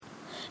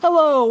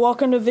Hello,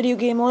 welcome to Video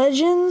Game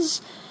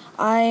Legends.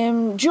 I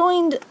am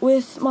joined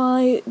with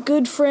my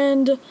good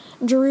friend,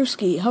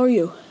 Drewski. How are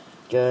you?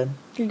 Good.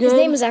 You're good? His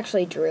name is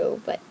actually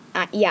Drew, but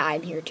yeah,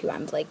 I'm here too.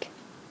 I'm Blake.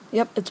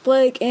 Yep, it's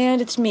Blake,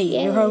 and it's me,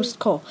 Yay. your host,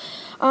 Cole.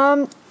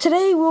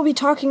 Today we'll be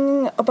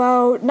talking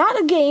about, not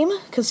a game,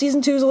 because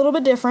Season 2 is a little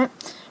bit different,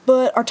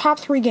 but our top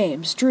 3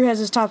 games. Drew has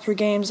his top 3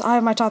 games, I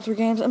have my top 3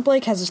 games, and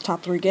Blake has his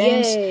top 3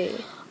 games. Yay.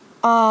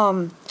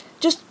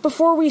 Just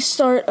before we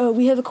start,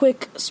 we have a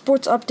quick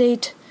sports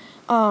update.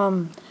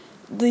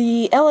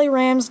 The LA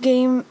Rams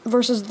game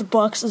versus the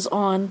Bucks is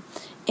on,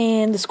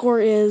 and the score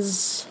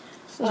is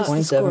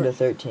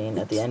 27-13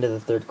 at the end of the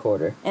third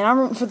quarter. And I'm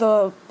rooting for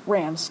the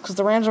Rams because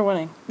the Rams are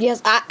winning.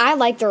 Yes, I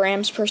like the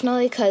Rams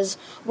personally because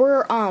we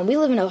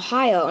live in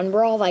Ohio and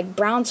we're all like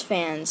Browns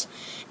fans,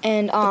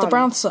 and But the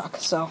Browns suck,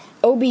 so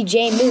OBJ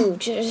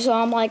moved, so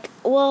I'm like,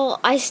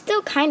 well, I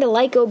still kind of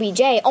like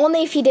OBJ,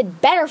 only if he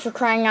did better, for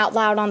crying out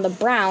loud, on the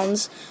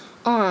Browns.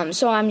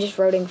 So I'm just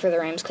rooting for the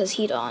Rams because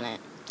he's on it,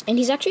 and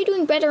he's actually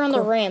doing better on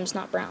the Rams,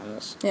 not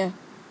Browns. yeah.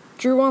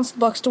 Drew wants the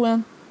Bucks to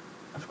win.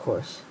 Of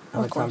course. I'm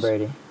Of with Tom course.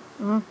 Brady.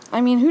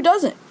 I mean, who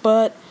doesn't?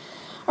 But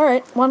all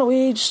right, why don't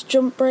we just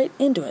jump right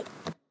into it?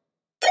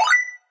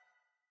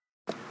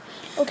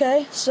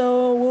 Okay,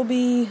 so we'll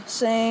be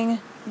saying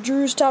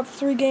Drew's top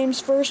 3 games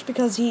first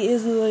because he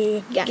is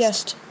the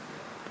guest.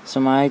 So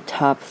my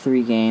top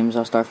 3 games,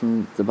 I'll start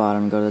from the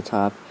bottom and go to the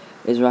top,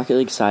 is Rocket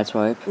League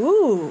Sideswipe.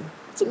 Ooh,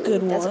 that's a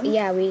good one.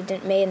 Yeah, we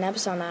made an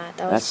episode on that.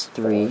 That's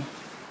 3.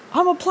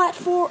 I'm a plat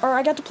 4, or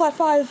I got to plat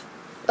 5.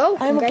 Oh,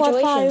 I'm a plat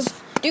congratulations.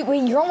 5. Dude,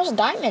 wait, you're almost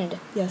diamond.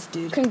 Yes,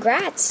 dude.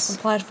 Congrats. I'm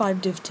plat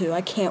 5 Div 2.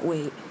 I can't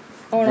wait.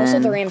 Oh, and also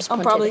Then the Rams I'm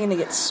punted. probably going to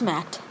get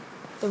smacked.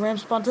 The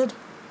Rams punted?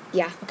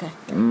 Yeah. Okay.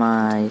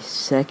 My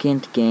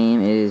second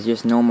game is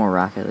just normal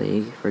Rocket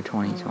League for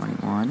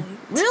 2021.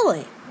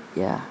 Really?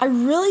 Yeah. I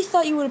really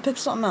thought you would have picked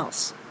something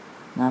else.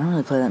 No, I don't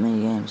really play that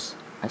many games.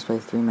 I just play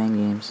 3 main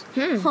games.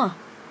 Huh.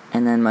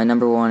 And then my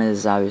number 1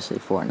 is obviously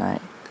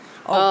Fortnite.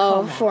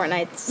 Oh, come on.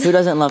 Fortnite. Who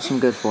doesn't love some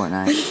good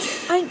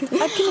Fortnite? I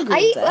can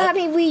agree with that. I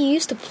mean, we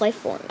used to play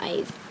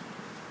Fortnite.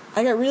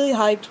 I got really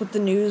hyped with the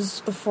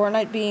news of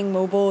Fortnite being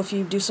mobile if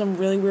you do some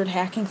really weird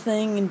hacking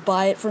thing and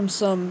buy it from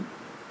some,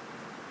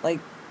 like,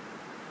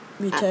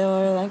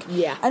 retailer, I think.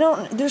 Yeah.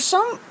 There's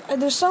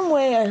some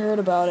way I heard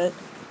about it,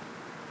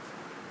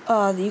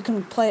 that you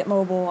can play it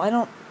mobile. I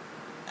don't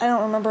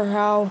remember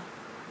how.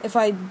 If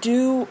I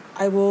do,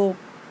 I will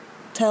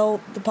tell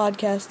the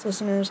podcast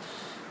listeners,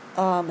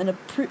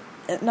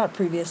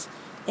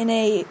 in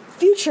a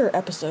future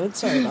episode.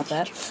 Sorry about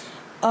that.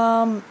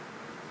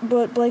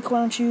 But Blake, why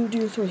don't you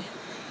do 3?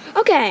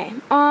 Okay.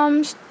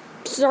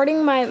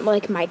 Starting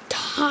my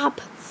top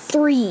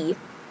 3,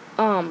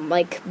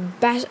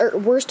 best or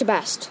worst to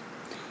best,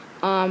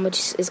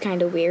 which is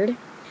kind of weird.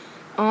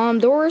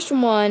 The worst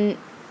one.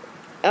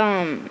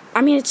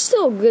 I mean, it's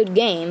still a good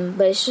game,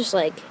 but it's just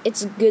like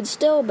it's good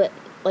still, but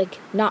like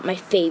not my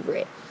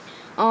favorite.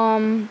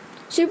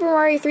 Super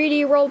Mario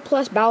 3D World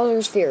plus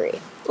Bowser's Fury.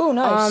 Oh,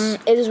 nice.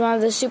 It is one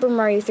of the Super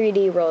Mario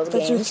 3D World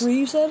That's games. your 3,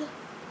 you said?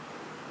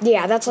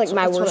 Yeah, that's my That's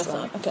what I worst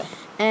thought. one. Okay.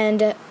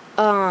 And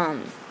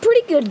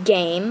pretty good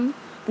game.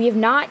 We have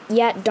not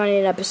yet done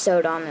an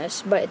episode on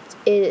this, but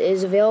it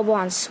is available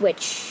on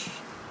Switch.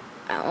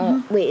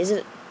 Wait, is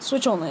it?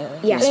 Switch only, I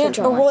think. Yeah, Switch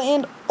only.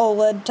 And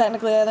OLED,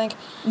 technically, I think.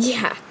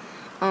 Yeah.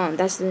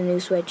 That's the new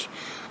Switch.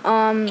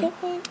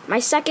 Can't wait. My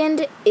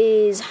second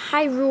is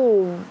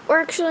Hyrule, or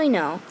actually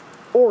no,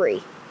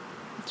 Ori.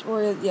 It's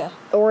where, yeah.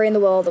 Ori and the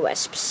Will of the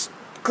Wisps.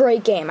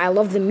 Great game. I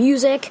love the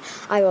music.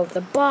 I love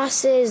the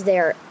bosses.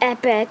 They're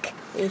epic.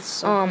 It's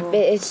so cool.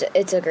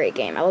 It's a great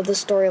game. I love the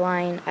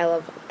storyline. I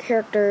love the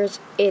characters.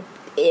 It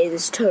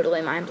is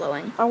totally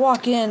mind-blowing. I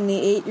walk in,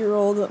 the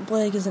 8-year-old,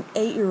 Blake is an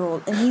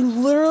 8-year-old, and he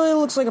literally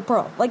looks like a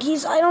pro. Like,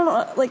 I don't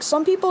know, like,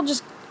 some people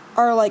just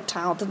are, like,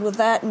 talented with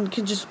that and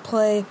can just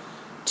play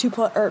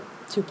 2-player,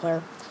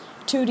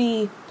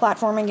 2D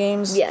platforming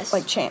games, Yes.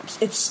 like champs.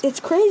 It's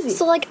crazy.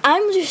 So, like,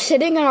 I'm just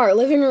sitting on our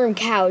living room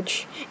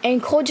couch,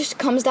 and Cole just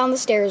comes down the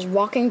stairs,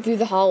 walking through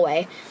the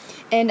hallway,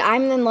 and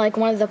I'm in, like,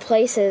 one of the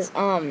places,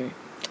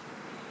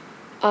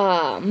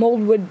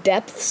 Moldwood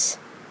Depths.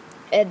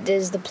 It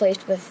is the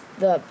place with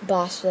the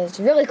boss that's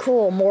really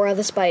cool, Mora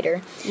the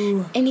Spider.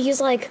 Ooh. And he's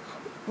like,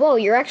 whoa,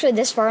 you're actually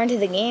this far into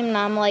the game? And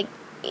I'm like,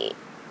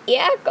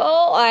 yeah,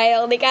 Cole, I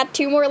only got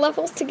 2 more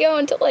levels to go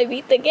until I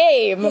beat the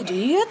game. Yeah,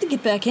 dude, you have to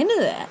get back into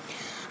that.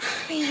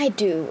 I mean, I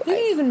do. We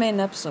even made an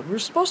episode. We were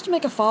supposed to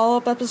make a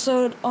follow-up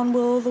episode on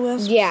Will of the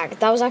Wisps. Yeah,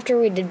 that was after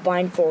we did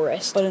Blind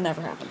Forest. But it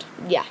never happened.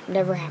 Yeah,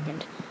 never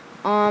happened.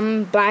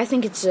 But I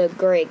think it's a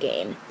great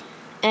game.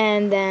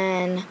 And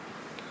then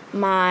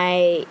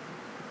my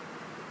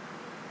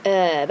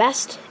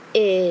best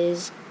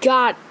is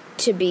got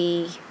to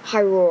be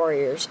Hyrule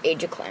Warriors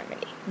Age of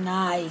Calamity.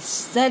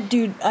 Nice. That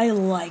dude, I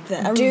like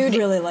that. I Dude,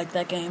 really like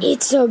that game.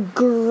 It's a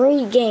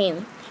great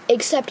game.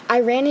 Except I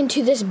ran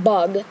into this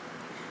bug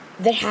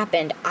that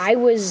happened. I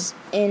was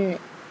in,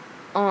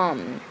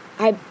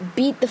 I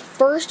beat the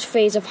first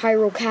phase of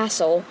Hyrule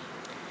Castle,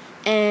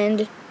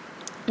 and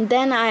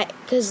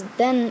Because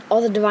then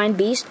all the divine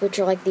beasts, which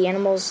are like the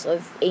animals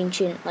of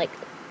ancient, like,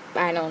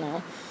 I don't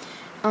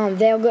know,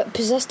 they'll get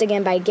possessed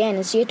again by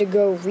Ganon, so you have to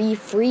go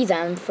re-free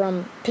them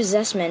from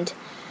possessment.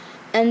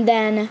 And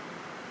then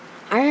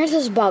I ran into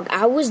this bug.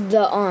 I was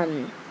the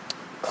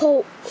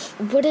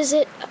what is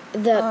it?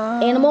 The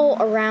animal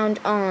around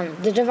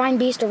the divine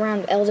beast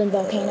around Elden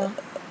Volcano.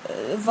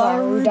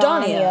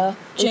 Varudania.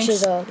 Which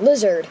is a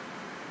lizard.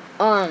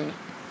 I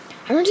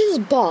ran into this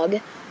bug,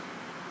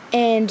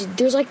 and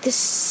there's like this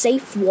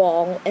safe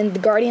wall, and the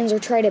guardians are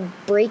trying to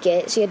break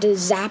it, so you have to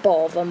zap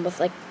all of them with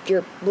like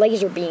your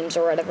laser beams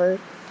or whatever.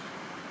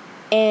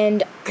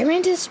 And I ran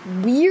into this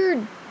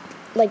weird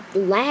like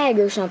lag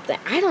or something.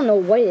 I don't know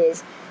what it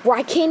is. Where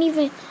I can't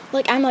even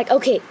I'm like,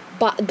 okay,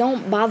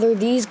 don't bother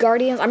these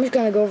guardians. I'm just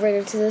gonna go over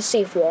there to the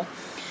safe wall.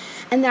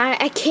 And then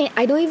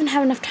I don't even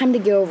have enough time to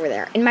get over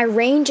there. And my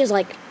range is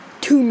like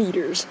 2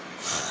 meters.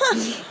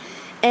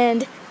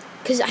 And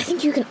because I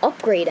think you can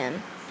upgrade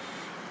him.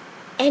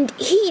 And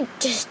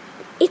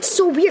it's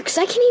so weird because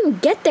I can't even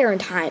get there in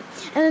time.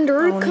 And then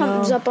Daruk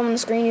comes up on the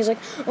screen. He's like,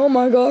 oh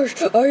my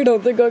gosh, I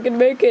don't think I can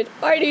make it.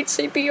 I need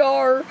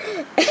CPR.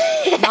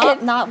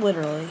 Not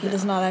literally. He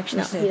does not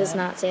actually say that. No, he does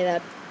not say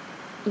that.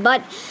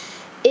 But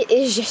it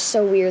is just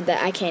so weird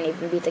that I can't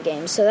even beat the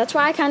game. So that's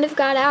why I kind of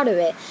got out of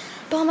it.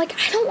 But I'm like,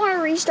 I don't want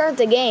to restart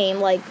the game.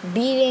 Like,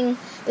 beating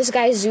this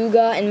guy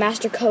Zuga and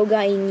Master Koga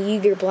and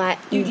Yeager Black.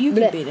 You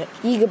can beat it.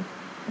 You can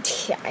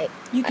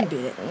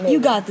beat it. Maybe. You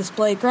got this,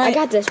 Blake, right? I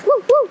got this.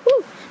 Woo, woo,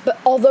 woo. But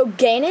although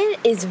Ganon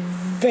is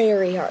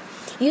very hard.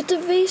 You have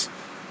to face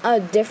a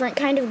different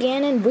kind of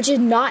Ganon, which is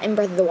not in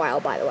Breath of the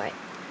Wild, by the way.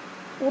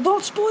 Well,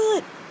 don't spoil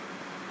it.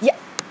 Yeah.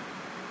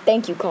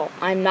 Thank you, Cole.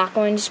 I'm not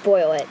going to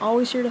spoil it.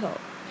 Always here to help.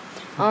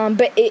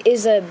 But it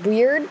is a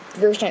weird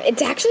version.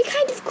 It's actually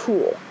kind of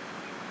cool.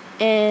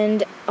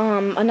 And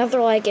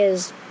another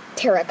is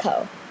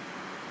Terrako.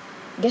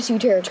 Guess who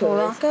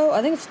Terrako is? Tarako?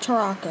 I think it's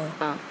Tarako.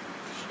 Oh.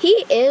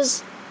 He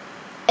is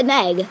an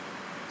egg.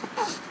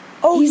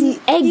 Oh, he's an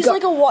egg. He's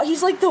like the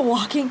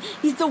walking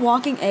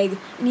egg,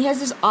 and he has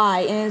this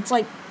eye, and it's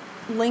like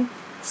Link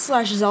 /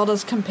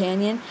 Zelda's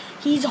companion.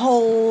 He's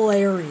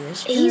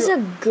hilarious. He's a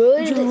Would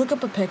good. you look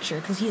up a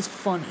picture because he's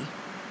funny.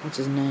 What's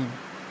his name?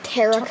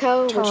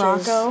 Terrako,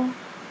 Tarako.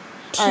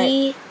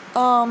 T.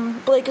 Right.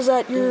 Blake, is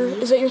that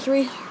your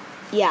 3?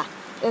 Yeah.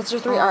 That's your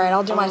 3. All right,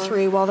 I'll do my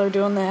 3 while they're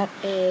doing that.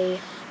 The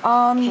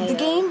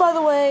game, by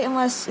the way,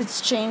 unless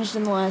it's changed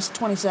in the last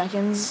 20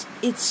 seconds,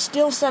 it's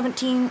still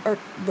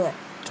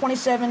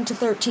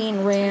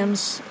 27-13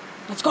 Rams.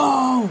 Let's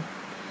go!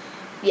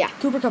 Yeah.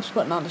 Cooper Cup's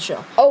putting on the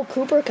show. Oh,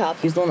 Cooper Cup.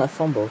 He's the one that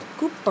fumbled.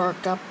 Cooper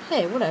Cup.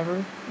 Hey,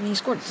 whatever. I mean, he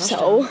scored a touchdown.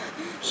 So,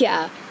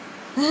 yeah.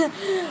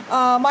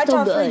 My So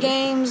top 3 good.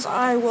 games,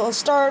 I will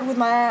start with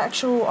my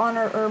actual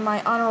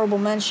my honorable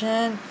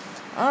mention.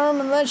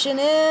 Honorable mention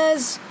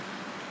is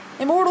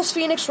Immortals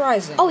Phoenix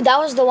Rising. Oh, that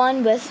was the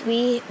one with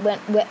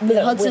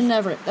Hudson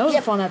Everett. That was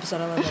a fun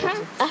episode. I love that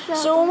Uh-huh. episode.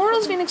 So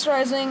Immortals Phoenix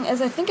Rising,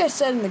 as I think I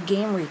said in the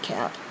game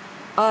recap,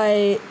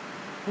 I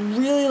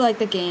really like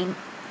the game.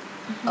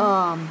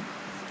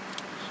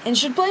 And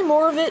should play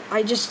more of it.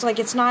 I just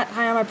it's not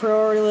high on my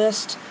priority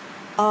list.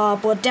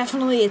 But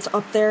definitely it's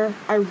up there.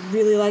 I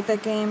really like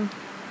that game.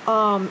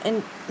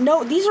 And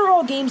no, these are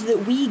all games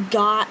that we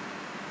got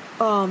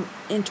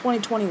in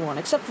 2021,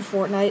 except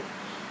for Fortnite,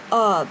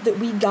 that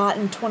we got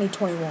in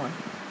 2021.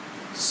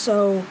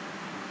 So,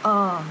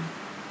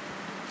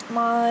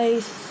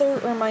 my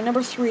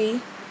number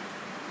 3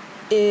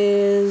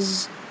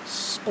 is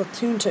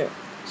Splatoon 2.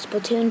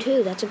 Splatoon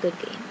 2, that's a good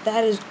game.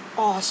 That is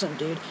awesome,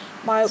 dude.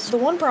 The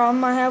one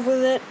problem I have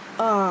with it,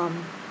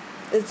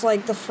 it's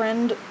like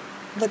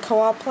the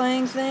co-op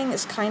playing thing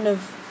is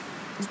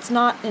it's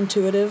not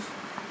intuitive.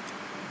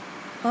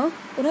 Huh?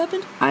 What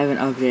happened? I have an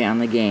update on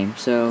the game.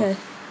 So, Okay.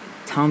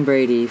 Tom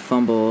Brady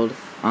fumbled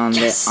on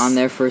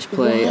their first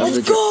play of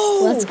the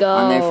Let's go.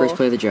 on their first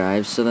play of the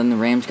drive. So then the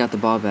Rams got the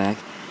ball back.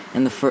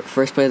 In the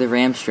first play of the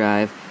Rams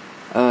drive,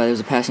 there was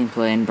a passing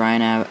play, and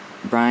Brian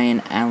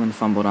Allen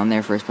fumbled on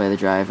their first play of the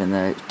drive, and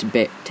the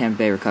Tampa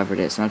Bay recovered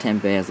it. So now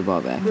Tampa Bay has the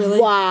ball back. Really?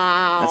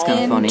 Wow. That's kind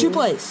of In funny. 2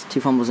 plays. 2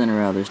 fumbles in a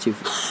row. There's 2.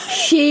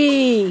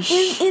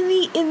 Sheesh.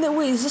 In the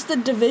wait, is this the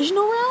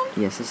divisional round?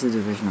 Yes, this is a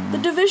divisional The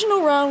round.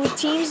 divisional round with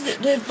teams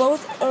that have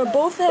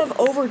both have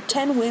over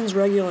 10 wins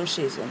regular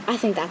season. I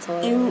think that's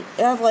hilarious. And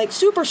you have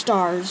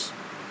superstars.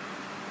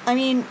 I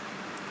mean,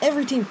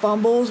 every team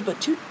fumbles, but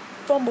 2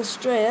 fumbles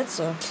straight. That's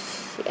I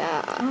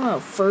Yeah. don't know,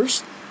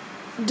 first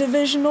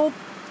divisional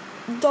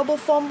double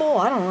fumble.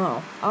 I don't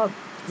know. I'll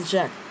have to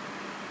check.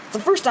 It's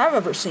the first I've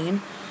ever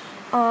seen.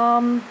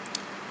 My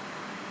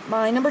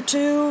number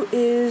 2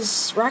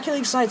 is Rocket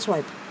League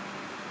Sideswipe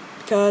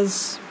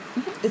because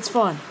it's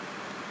fun.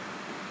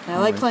 And I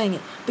like playing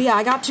it. But yeah,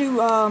 I got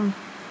to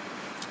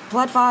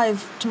Plat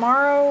 5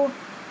 tomorrow.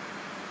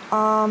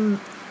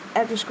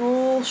 After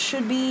school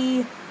should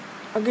be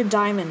a good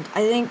diamond.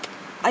 I think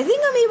I'm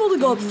able to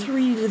go up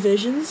 3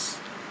 divisions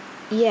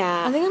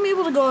Yeah. I think I'm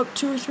able to go up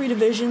 2 or 3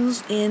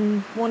 divisions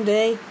in one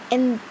day.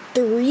 And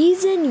the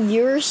reason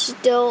you're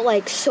still,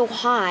 like, so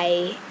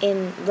high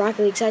in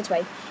Rocket League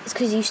Sideswipe is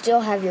because you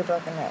still have your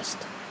broken wrist.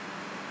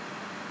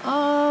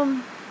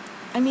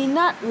 I mean,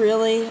 not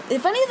really.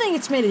 If anything,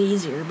 it's made it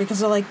easier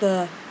because I like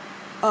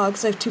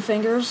because I have 2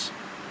 fingers.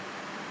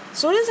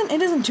 So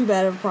it isn't too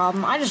bad of a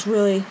problem. I just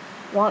really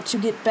want to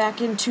get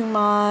back into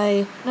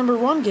my number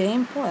 1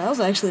 game. Boy, that was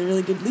actually a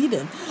really good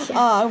lead-in. Yeah.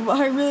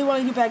 I really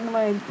want to get back into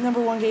my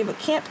number 1 game, but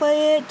can't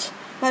play it.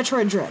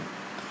 Metroid Dread.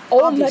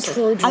 Oh,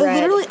 Obviously. Metroid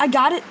Dread. I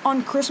got it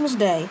on Christmas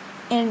Day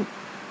and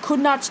could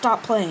not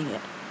stop playing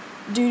it.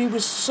 Dude, it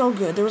was so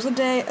good. There was a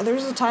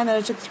time that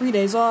I took 3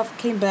 days off,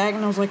 came back,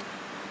 and I was like,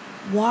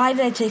 why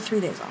did I take 3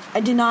 days off?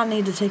 I did not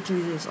need to take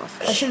 3 days off.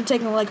 I should have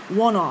taken, like,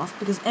 1 off,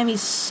 because Emmy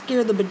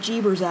scared the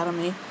bejeebers out of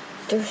me.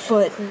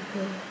 But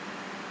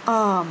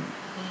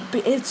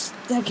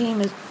that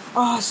game is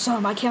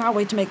awesome. I cannot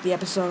wait to make the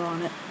episode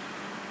on it.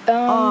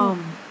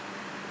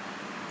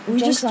 We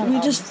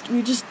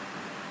just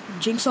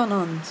jinx on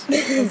uns.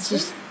 It's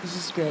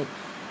just great.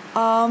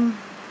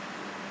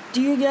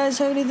 Do you guys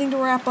have anything to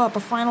wrap up? A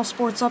final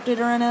sports update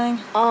or anything?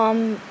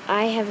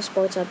 I have a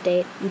sports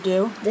update. You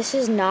do? This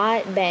has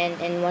not been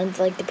in one of,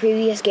 like, the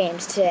previous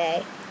games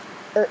today.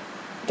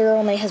 There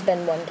only has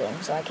been 1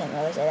 game, so I can't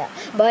really say that.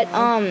 But,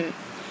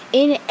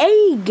 in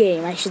a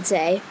game, I should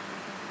say,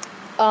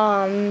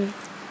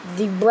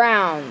 the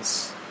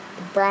Browns,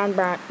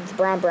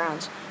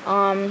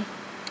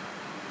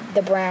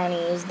 the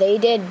Brownies, they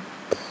did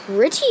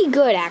pretty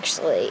good,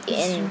 actually,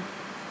 in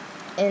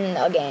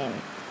a game.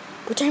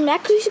 Which I'm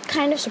actually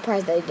kind of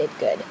surprised they did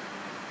good.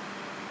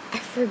 I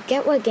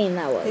forget what game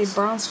that was. Hey,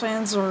 Browns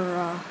fans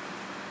are,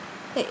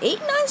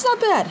 8-9's not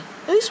bad.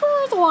 At least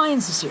we're at the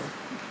Lions this year.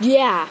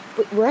 Yeah.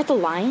 Wait, we're at the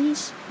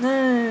Lions?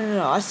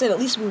 No. I said at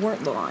least we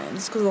weren't the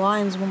Lions, because the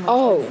Lions won like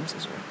 4 games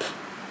this year.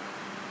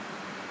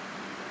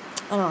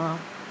 I don't know.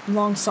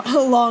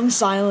 Long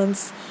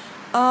silence.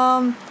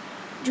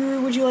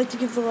 Drew, would you like to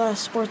give the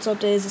last sports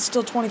updates? It's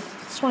still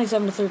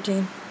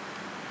 27-13.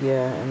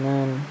 Yeah, and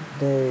then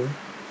they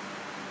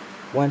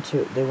went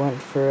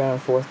for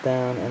 4th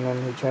down, and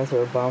then he tried to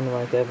throw a bomb to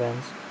Mike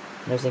Evans,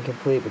 and it was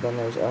incomplete, but then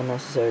there was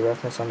unnecessary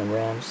roughness on the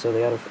Rams, so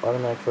they got an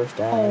automatic 1st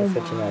down and a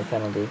 15-yard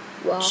penalty.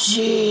 Wow.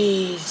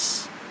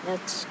 Jeez.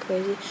 That's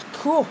crazy.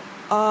 Cool.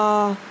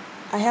 I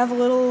have a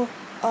little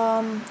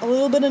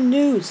bit of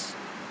news.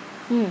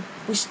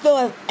 We still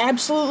have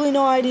absolutely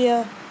no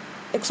idea,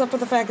 except for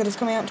the fact that it's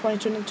coming out in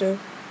 2022.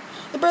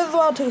 The Breath of the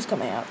Wild 2 is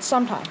coming out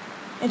sometime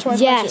in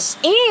 2022. Yes,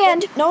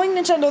 and but knowing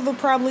Nintendo, they'll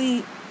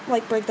probably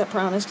break that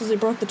promise because they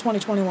broke the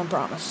 2021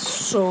 promise.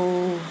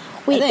 So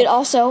wait, it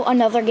also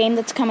another game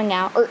that's coming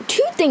out, or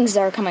 2 things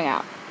that are coming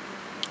out.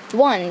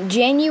 1,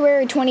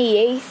 January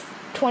 28th,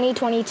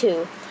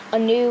 2022. A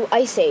new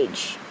Ice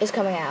Age is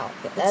coming out.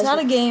 It's not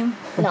a game.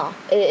 No,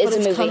 it's a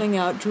movie. It's coming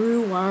out.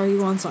 Drew, why are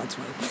you on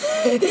Sideswipe?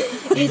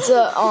 It's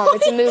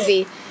a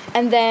movie.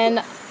 And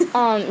then,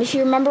 if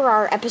you remember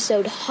our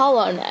episode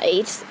Hollow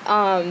Knight,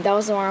 that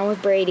was the one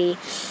with Brady.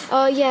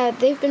 Yeah,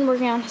 they've been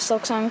working on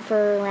Silksong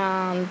for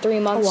around 3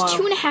 months,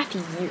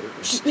 2.5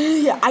 years.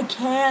 Yeah, I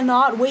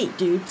cannot wait,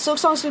 dude.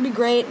 Silksong's gonna be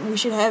great, and we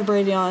should have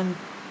Brady on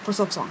for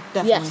Silksong,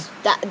 definitely. Yes,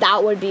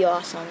 that would be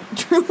awesome.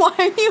 Drew, why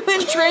are you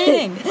in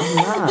training? I'm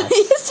not.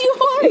 Yes, you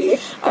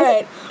are. All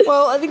right.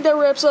 Well, I think that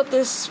wraps up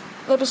this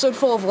episode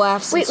full of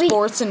laughs and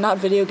sports and not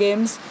video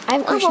games. I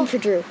have a question for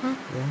Drew.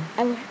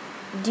 Yeah.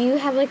 Do you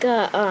have like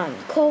a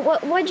Cole?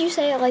 What'd you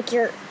say? Like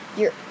your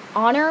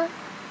honor?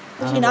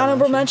 An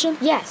honorable mention?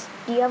 Yes.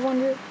 Do you have one,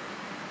 Drew?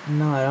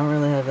 No, I don't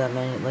really have that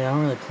many. Like, I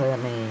don't really play that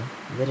many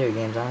video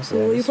games, honestly.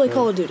 Well, you play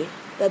Call of Duty.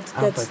 I don't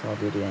play Call of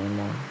Duty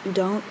anymore. You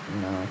don't?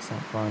 No, it's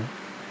not fun.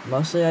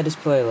 Mostly, I just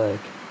play like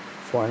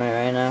Fortnite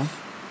right now.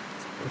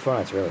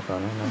 Fortnite's really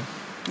fun right now.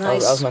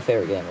 Nice. That was my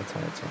favorite game of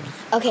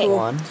 2020. Okay.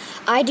 Cool.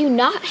 I do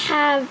not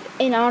have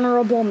an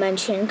honorable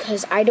mention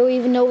because I don't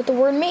even know what the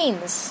word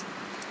means.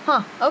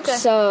 Huh. Okay.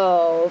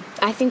 So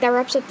I think that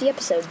wraps up the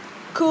episode.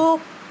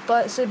 Cool.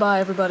 But say bye,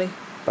 everybody.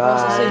 Bye. I'll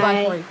also say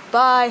bye for you.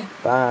 Bye.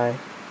 Bye.